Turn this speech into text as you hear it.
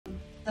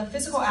the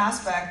physical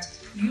aspect,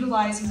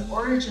 utilizing the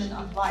origin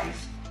of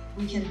life,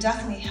 we can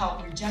definitely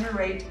help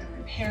regenerate and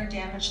repair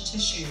damaged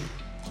tissue.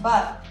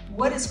 But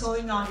what is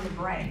going on in the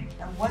brain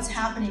and what's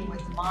happening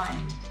with the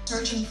mind?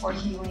 Searching for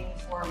healing,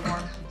 for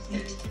more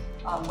complete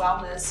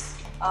wellness.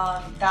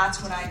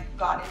 That's when I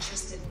got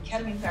interested in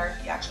ketamine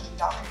therapy. Actually,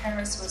 Dr.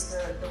 Harris was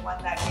the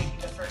one that gave me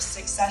the first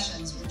 6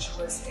 sessions, which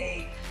was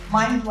a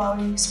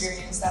mind-blowing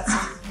experience. That's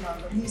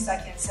the least I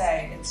can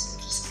say. It's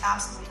just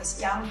absolutely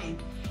astounding.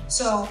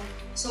 So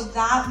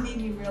that made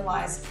me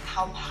realize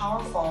how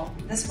powerful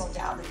this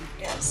modality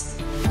is.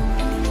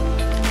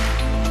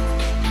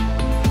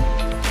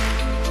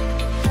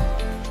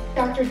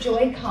 Dr.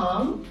 Joy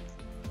Kong.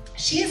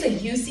 She is a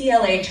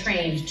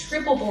UCLA-trained,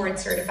 triple board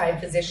certified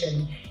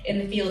physician in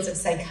the fields of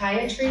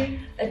psychiatry,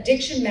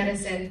 addiction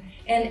medicine,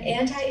 and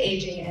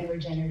anti-aging and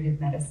regenerative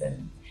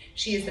medicine.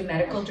 She is the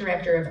medical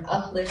director of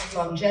Uplift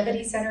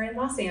Longevity Center in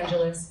Los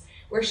Angeles,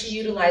 where she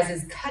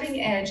utilizes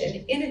cutting-edge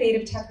and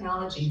innovative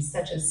technologies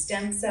such as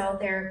stem cell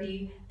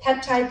therapy,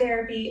 peptide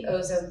therapy,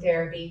 ozone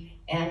therapy,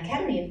 and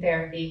ketamine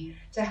therapy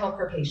to help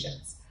her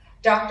patients.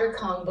 Dr.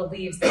 Kong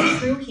believes that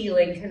true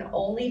healing can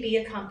only be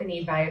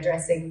accompanied by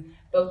addressing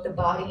both the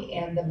body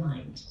and the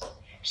mind.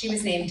 She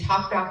was named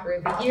Top Doctor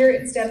of the Year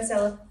in Stem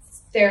Cell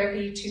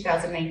Therapy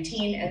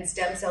 2019 and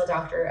Stem Cell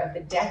Doctor of the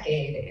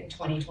Decade in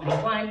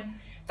 2021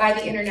 by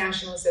the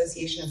International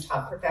Association of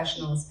Top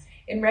Professionals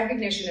in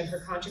recognition of her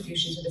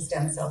contribution to the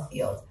stem cell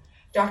field.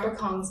 Dr.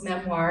 Kong's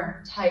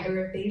memoir,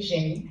 Tiger of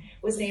Beijing,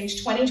 was named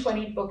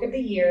 2020 Book of the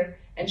Year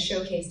and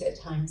showcased at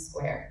Times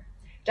Square.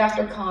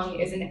 Dr. Kong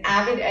is an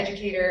avid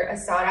educator, a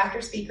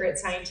sought-after speaker at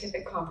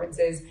scientific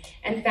conferences,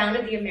 and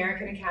founded the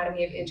American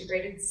Academy of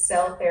Integrated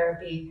Cell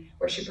Therapy,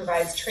 where she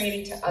provides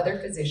training to other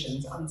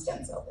physicians on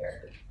stem cell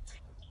therapy.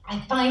 I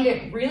find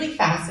it really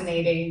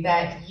fascinating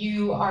that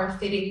you are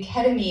fitting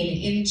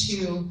ketamine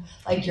into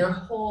your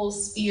whole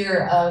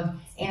sphere of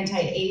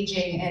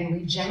anti-aging and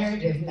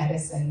regenerative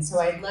medicine. So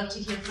I'd love to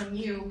hear from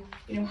you,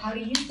 how do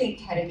you think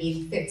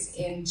ketamine fits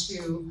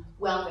into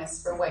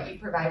wellness for what you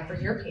provide for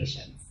your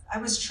patients? I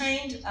was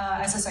trained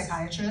as a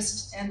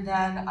psychiatrist, and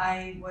then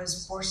I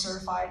was board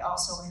certified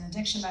also in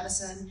addiction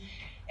medicine.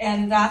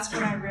 And that's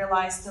when I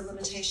realized the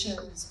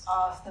limitations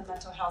of the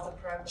mental health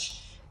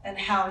approach and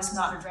how it's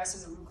not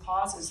addressing the root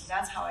causes.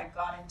 That's how I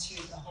got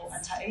into the whole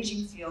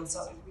anti-aging field.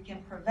 So if we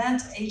can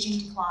prevent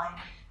aging decline,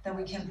 then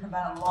we can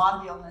prevent a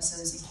lot of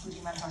illnesses,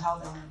 including mental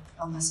health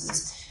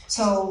illnesses.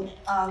 So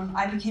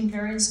I became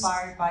very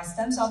inspired by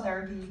stem cell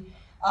therapy,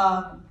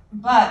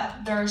 but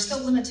there are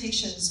still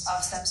limitations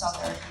of stem cell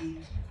therapy.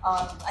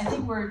 I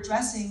think we're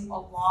addressing a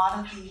lot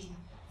of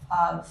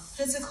the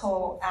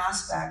physical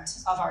aspect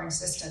of our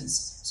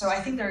existence. So I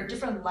think there are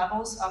different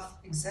levels of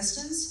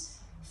existence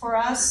for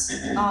us.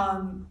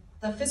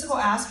 The physical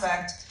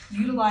aspect,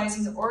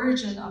 utilizing the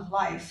origin of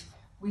life,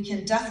 we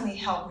can definitely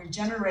help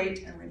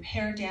regenerate and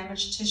repair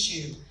damaged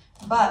tissue.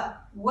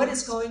 But what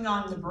is going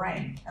on in the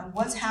brain and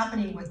what's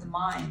happening with the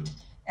mind?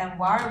 And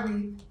why are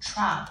we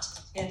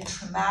trapped in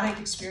traumatic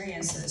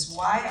experiences?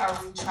 Why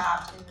are we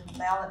trapped in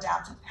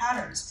maladaptive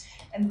patterns?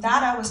 And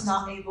that I was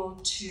not able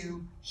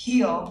to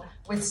heal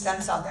with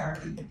stem cell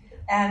therapy.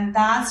 And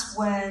that's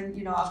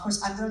when, of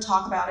course, I'm going to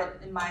talk about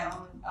it in my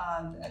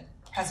own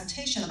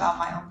presentation about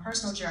my own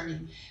personal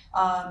journey,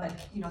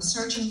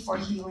 searching for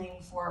healing,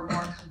 for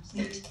more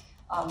complete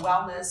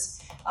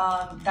wellness.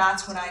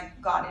 That's when I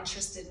got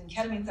interested in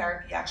ketamine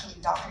therapy. Actually,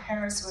 Dr.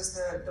 Harris was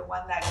the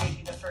one that gave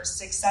me the first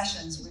 6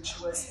 sessions, which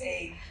was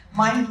a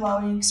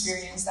mind-blowing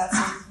experience. That's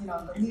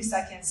the least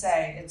I can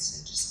say.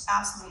 It's just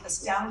absolutely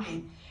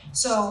astounding.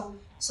 So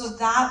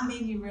that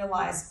made me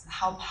realize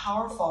how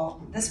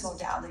powerful this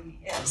modality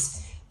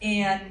is.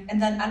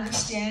 And then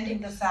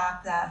understanding the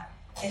fact that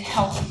it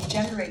helps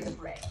regenerate the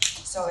brain.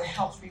 So it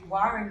helps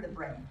rewiring the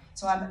brain.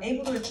 So I'm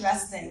able to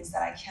address things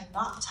that I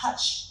cannot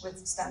touch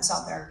with stem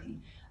cell therapy.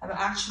 I'm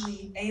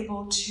actually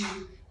able to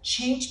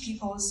change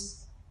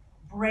people's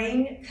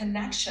brain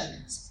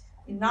connections,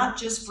 not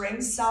just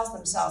brain cells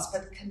themselves,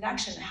 but the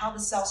connection, how the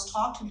cells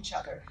talk to each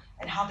other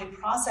and how they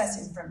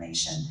process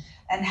information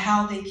and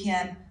how they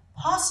can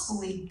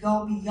possibly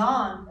go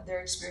beyond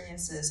their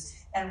experiences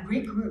and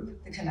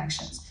regroup the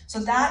connections. So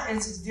that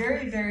is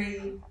very,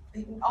 very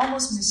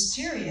almost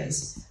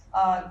mysterious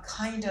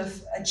kind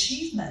of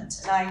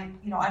achievement. And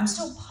I'm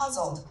still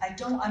puzzled. I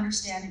don't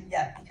understand it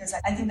yet because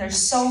I think there's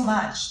so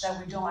much that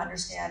we don't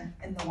understand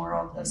in the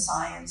world of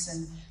science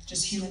and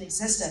just human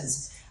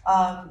existence.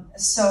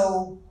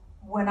 So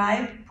when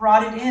I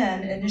brought it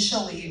in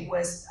initially,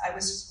 I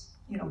was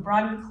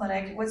brought in the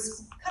clinic. It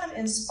was kind of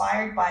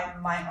inspired by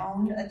my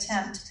own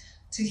attempt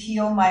to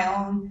heal my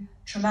own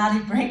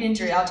traumatic brain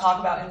injury I'll talk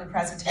about in the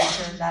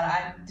presentation that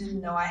I didn't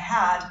know I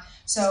had.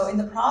 So in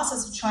the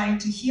process of trying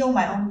to heal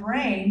my own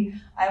brain,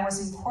 I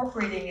was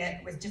incorporating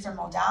it with different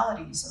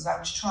modalities. So I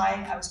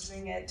was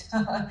doing it,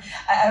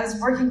 I was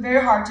working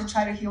very hard to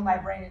try to heal my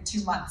brain in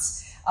 2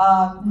 months,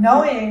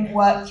 knowing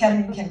what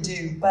ketamine can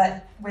do,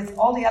 but with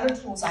all the other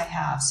tools I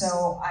have.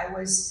 So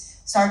I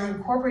started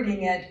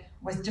incorporating it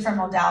with different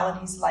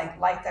modalities like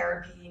light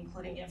therapy,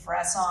 including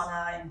infrared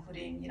sauna,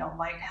 including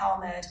light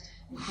helmet,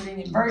 including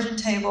inversion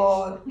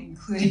table,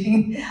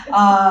 including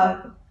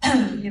a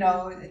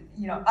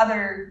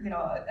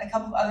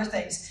couple of other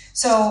things.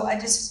 So I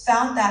just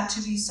found that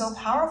to be so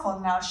powerful,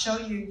 and I'll show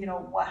you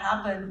what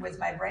happened with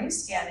my brain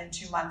scan in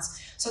 2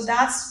 months. So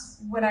that's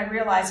when I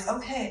realized,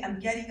 okay, I'm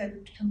getting a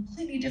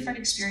completely different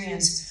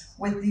experience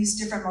with these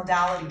different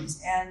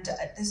modalities, and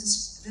this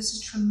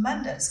is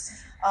tremendous.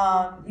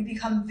 You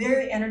become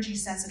very energy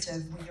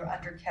sensitive when you're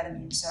under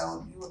ketamine,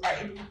 so you are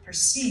able to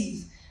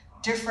perceive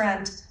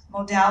different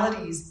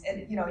modalities,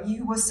 and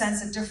you will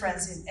sense a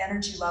difference in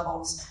energy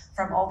levels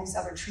from all these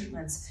other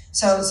treatments.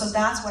 So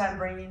that's what I'm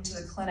bringing to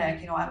the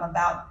clinic. I'm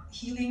about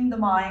healing the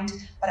mind,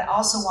 but I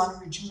also want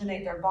to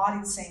rejuvenate their body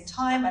at the same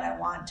time, and I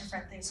want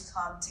different things to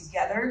come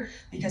together,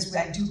 because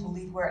I do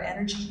believe we're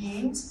energy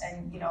beings.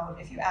 And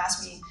if you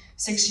asked me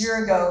 6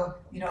 years ago,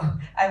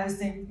 I would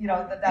think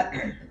that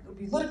it would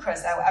be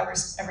ludicrous that I would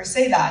ever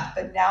say that,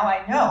 but now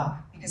I know,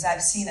 because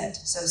I've seen it.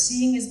 So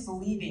seeing is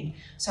believing.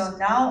 So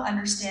now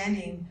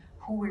understanding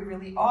who we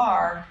really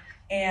are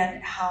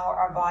and how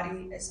our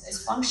body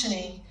is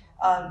functioning,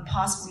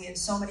 possibly in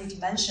so many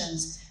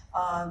dimensions,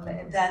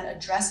 and then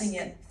addressing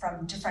it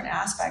from different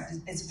aspects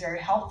is very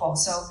helpful.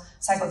 So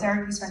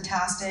psychotherapy is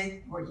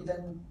fantastic. We're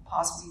even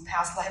possibly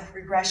past life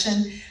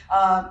regression,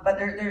 but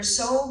there's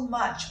so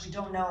much we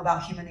don't know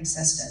about human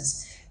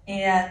existence.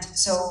 And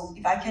so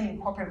if I can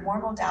incorporate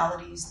more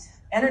modalities,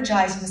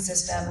 energizing the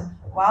system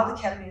while the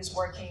ketamine is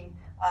working,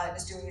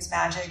 is doing its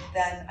magic,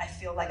 then I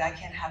feel like I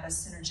can have a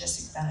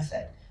synergistic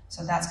benefit.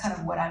 So that's kind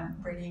of what I'm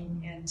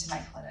bringing into my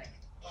clinic.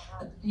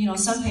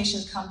 Some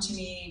patients come to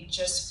me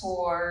just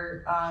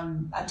for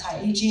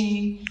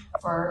anti-aging,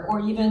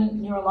 or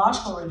even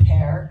neurological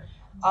repair.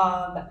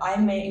 I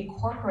may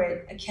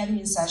incorporate a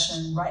ketamine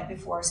session right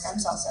before a stem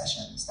cell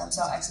session, stem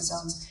cell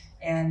exosomes,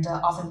 and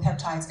often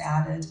peptides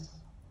added,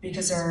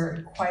 because there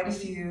are quite a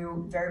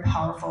few very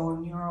powerful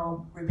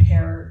neural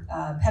repair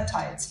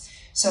peptides.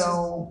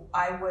 So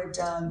I would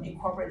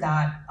incorporate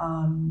that.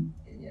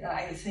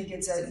 I think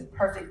it's a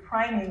perfect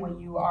priming when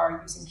you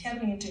are using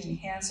ketamine to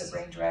enhance the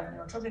brain-derived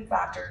neurotrophic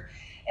factor.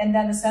 And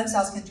then the stem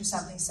cells can do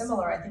something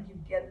similar. I think you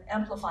get an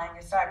amplifying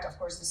effect. Of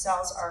course, the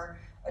cells are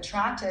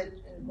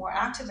attracted and more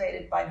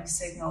activated by these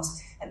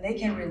signals, and they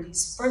can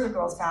release further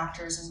growth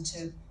factors and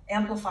to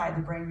amplify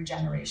the brain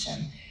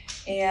regeneration.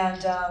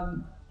 And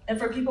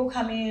for people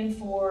coming in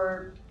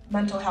for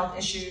mental health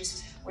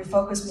issues, we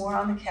focus more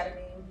on the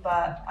ketamine,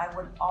 but I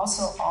would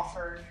also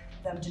offer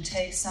them to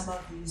take some of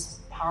these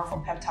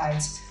powerful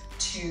peptides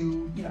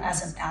to,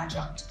 as an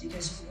adjunct,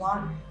 because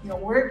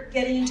we're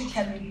getting into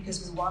ketamine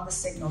because we want the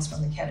signals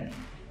from the ketamine.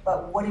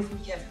 But what if we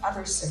give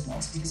other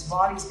signals? Because the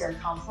body is very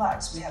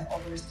complex. We have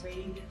over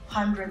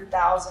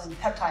 300,000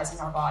 peptides in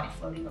our body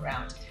floating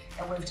around,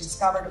 and we've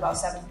discovered about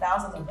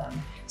 7,000 of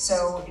them.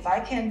 So if I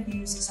can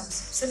use some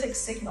specific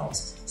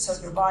signals so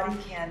your body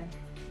can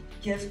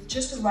give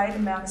just the right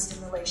amount of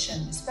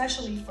stimulation,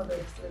 especially for the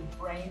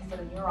brain, for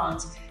the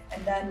neurons,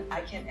 and then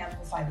I can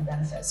amplify the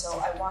benefit. So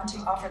I want to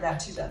offer that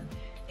to them.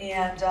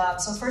 And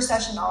so first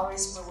session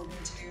always we will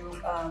need to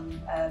do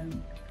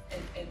an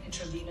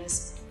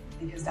intravenous,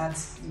 because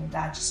that's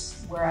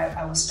just where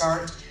I will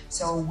start.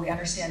 So we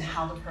understand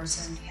how the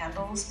person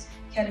handles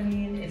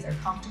ketamine. If they're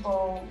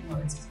comfortable,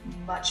 it's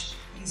much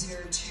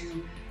easier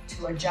to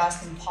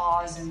adjust and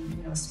pause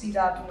and speed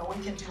up.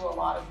 We can do a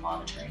lot of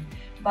monitoring.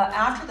 But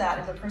after that,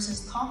 if the person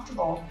is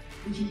comfortable,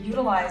 we can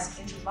utilize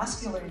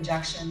intramuscular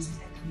injections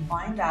and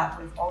combine that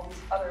with all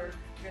these other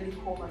really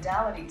cool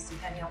modalities,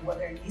 depending on what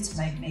their needs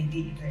may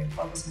be. If they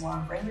focus more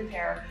on brain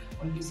repair,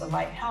 we'll use a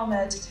light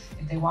helmet.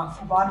 If they want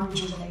full body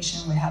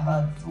rejuvenation, we have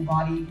a full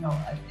body,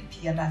 a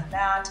PMF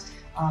mat,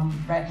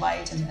 red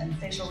light and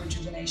facial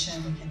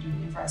rejuvenation. We can do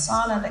infrared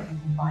sauna that can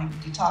combine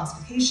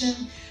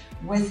detoxification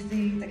with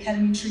the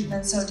ketamine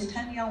treatment. So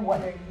depending on what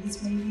their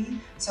needs may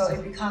be, so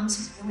it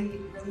becomes really,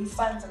 really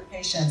fun for the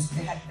patients.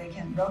 They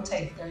can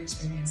rotate their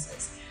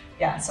experiences.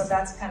 Yeah, so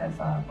that's kind of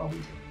what we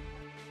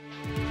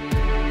do.